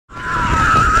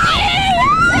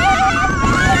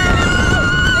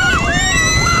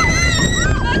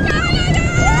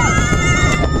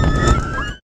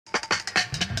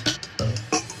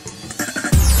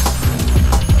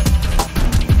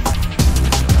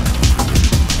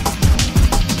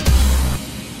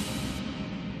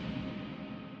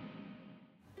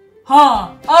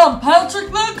Hi, I'm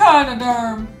Patrick the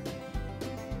Echinoderm.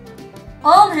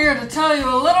 I'm here to tell you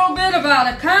a little bit about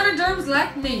echinoderms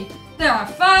like me. There are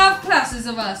 5 classes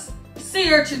of us: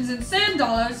 sea urchins and sand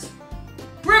dollars,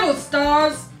 brittle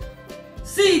stars,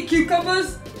 sea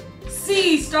cucumbers,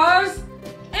 sea stars,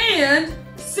 and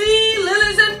sea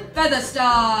lilies and feather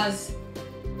stars.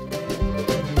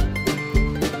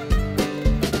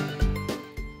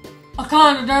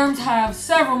 Echinoderms have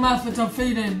several methods of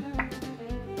feeding.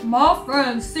 My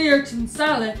friend sea urchin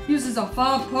Sally uses a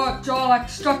 5-part jaw-like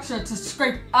structure to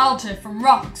scrape algae from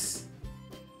rocks.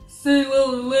 Sea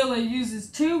Lily uses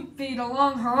 2 feet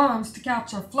along her arms to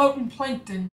capture floating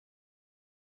plankton.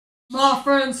 My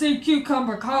friend sea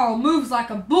cucumber Carl moves like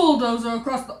a bulldozer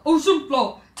across the ocean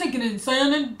floor, taking in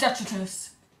sand and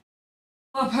detritus.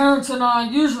 My parents and I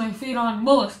usually feed on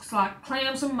mollusks like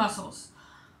clams and mussels.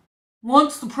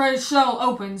 Once the prey shell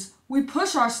opens, we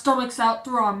push our stomachs out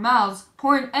through our mouths,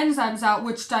 pouring enzymes out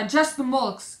which digest the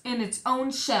mollusk in its own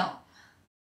shell.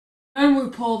 Then we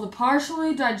pull the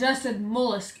partially digested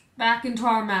mollusk back into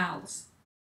our mouths.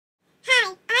 Hi,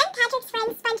 I'm Patrick's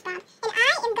friend SpongeBob, and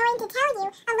I am going to tell you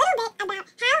a little bit about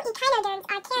how echinoderms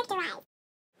are characterized.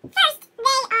 First,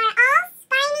 they are all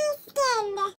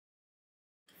spiny-skinned.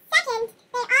 Second,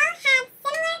 they all have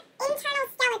similar internal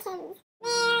skeletons.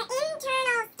 Their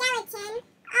internal skeleton,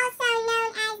 also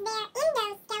known as their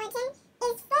endoskeleton,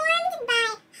 is formed by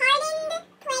hardened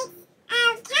plates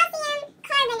of calcium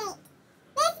carbonate.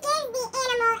 This gives the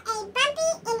animal a bumpy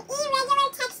and irregular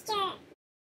texture.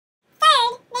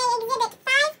 Third, they exhibit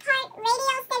 5-part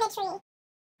radial symmetry.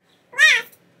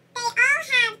 Last, they all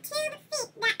have tube feet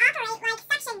that operate like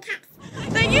suction cups.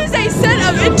 They use a set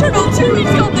of internal tubing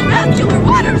called the vascular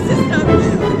water system.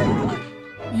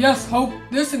 Yes, Hope,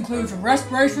 this includes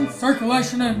respiration,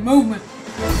 circulation, and movement.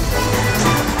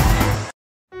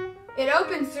 It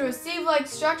opens through a sieve-like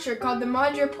structure called the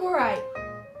madreporite.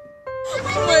 Oh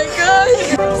my god!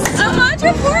 A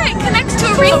madreporite connects to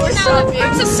a ring canal that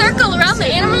forms a circle around the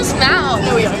animal's mouth.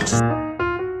 No, we aren't.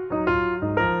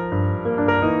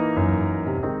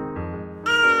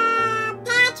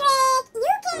 Patrick,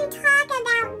 you can talk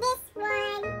about this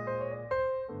one.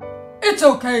 It's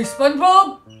okay,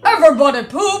 SpongeBob. Everybody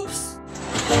poops.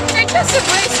 Digestive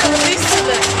waste are released to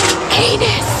the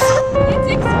anus. It's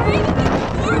excreted in the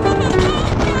form of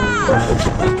ammonia.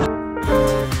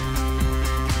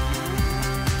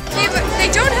 They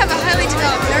don't have a highly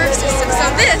developed nervous system, so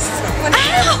this would... Ow!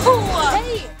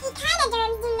 Hey!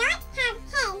 Echinoderms do not have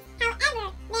heads, however,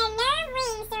 their nerve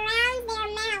ring surrounds their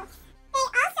mouth. They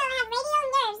also have radial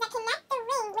nerves that connect the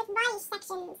ring with body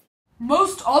sections.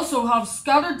 Most also have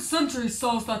scattered sensory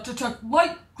cells that detect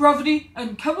light, gravity,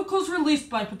 and chemicals released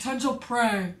by potential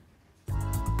prey.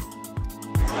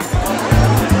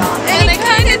 An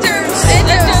echinoderm's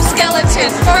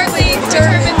endoskeleton partly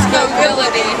determines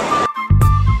mobility.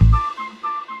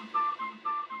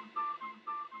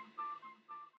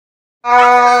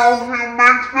 He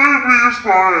makes babies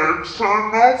by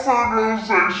external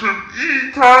fertilization.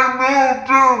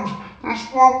 Echinoderms. The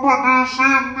sperm produced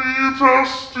in the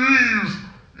testes.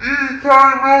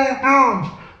 Echinoderms.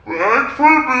 The eggs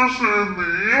produced in the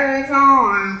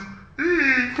ovaries.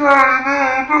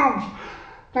 Echinoderms.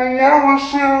 The larvae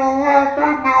settle out by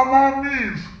normal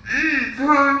means.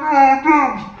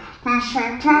 Echinoderms. They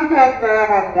swim to the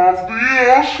bottom of the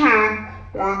ocean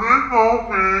where they go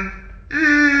big.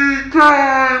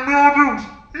 Echinoderms.